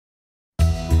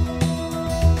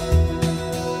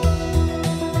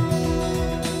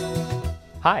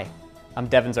Hi, I'm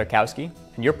Devin Zarkowski,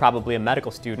 and you're probably a medical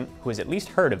student who has at least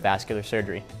heard of vascular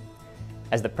surgery.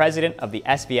 As the president of the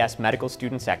SVS Medical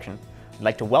Student Section, I'd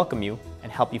like to welcome you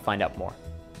and help you find out more.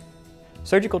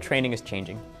 Surgical training is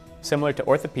changing. Similar to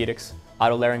orthopedics,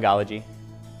 otolaryngology,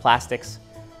 plastics,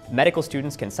 medical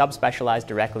students can subspecialize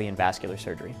directly in vascular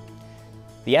surgery.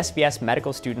 The SVS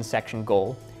Medical Student Section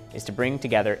goal is to bring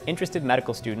together interested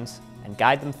medical students and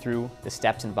guide them through the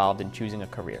steps involved in choosing a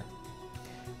career.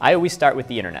 I always start with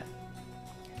the internet.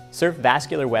 Surf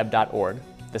vascularweb.org,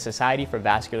 the Society for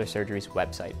Vascular Surgery's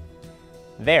website.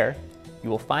 There, you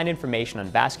will find information on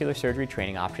vascular surgery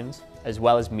training options, as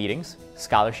well as meetings,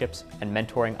 scholarships, and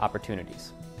mentoring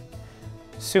opportunities.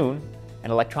 Soon, an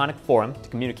electronic forum to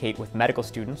communicate with medical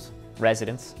students,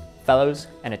 residents, fellows,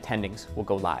 and attendings will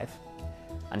go live.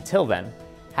 Until then,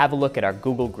 have a look at our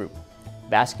Google group,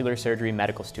 Vascular Surgery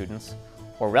Medical Students,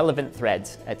 or relevant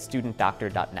threads at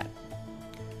studentdoctor.net.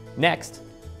 Next,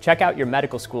 check out your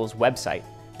medical school's website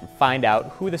and find out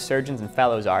who the surgeons and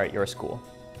fellows are at your school.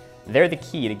 They're the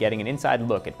key to getting an inside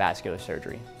look at vascular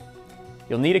surgery.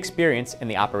 You'll need experience in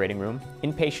the operating room,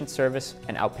 inpatient service,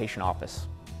 and outpatient office.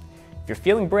 If you're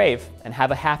feeling brave and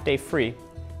have a half day free,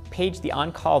 page the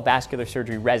on-call vascular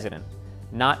surgery resident,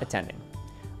 not attending.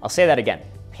 I'll say that again.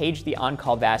 Page the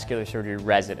on-call vascular surgery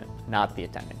resident, not the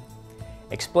attending.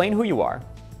 Explain who you are,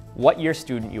 what year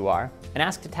student you are, and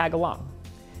ask to tag along.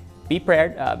 Be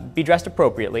prepared, be dressed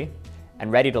appropriately,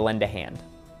 and ready to lend a hand.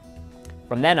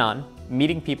 From then on,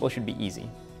 meeting people should be easy.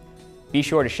 Be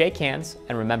sure to shake hands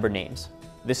and remember names.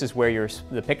 This is where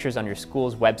the pictures on your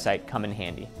school's website come in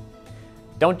handy.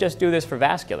 Don't just do this for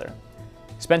vascular.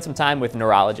 Spend some time with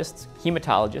neurologists,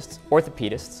 hematologists,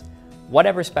 orthopedists,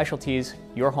 whatever specialties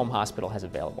your home hospital has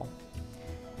available.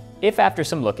 If after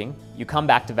some looking, you come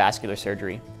back to vascular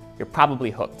surgery, you're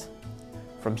probably hooked.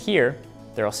 From here,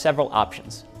 there are several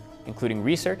options, including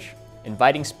research,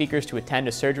 inviting speakers to attend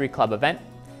a surgery club event,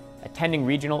 attending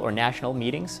regional or national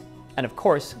meetings, and of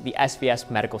course, the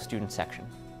SVS Medical Student Section.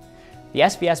 The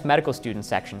SVS Medical Student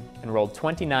Section enrolled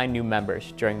 29 new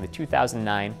members during the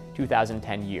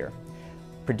 2009-2010 year,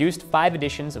 produced 5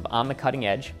 editions of On the Cutting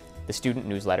Edge, the student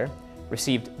newsletter,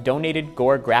 received donated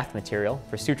gore graft material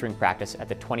for suturing practice at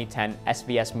the 2010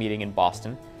 SVS meeting in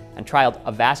Boston, and trialed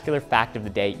a vascular fact of the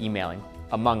day emailing,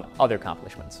 among other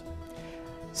accomplishments.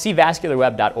 See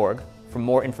vascularweb.org for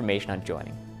more information on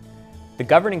joining. The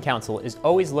Governing Council is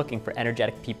always looking for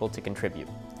energetic people to contribute.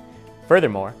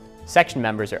 Furthermore, section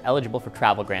members are eligible for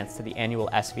travel grants to the annual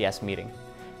SVS meeting.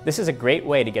 This is a great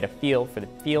way to get a feel for the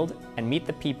field and meet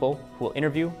the people who will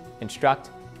interview, instruct,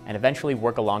 and eventually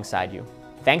work alongside you.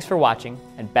 Thanks for watching,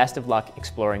 and best of luck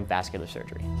exploring vascular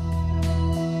surgery.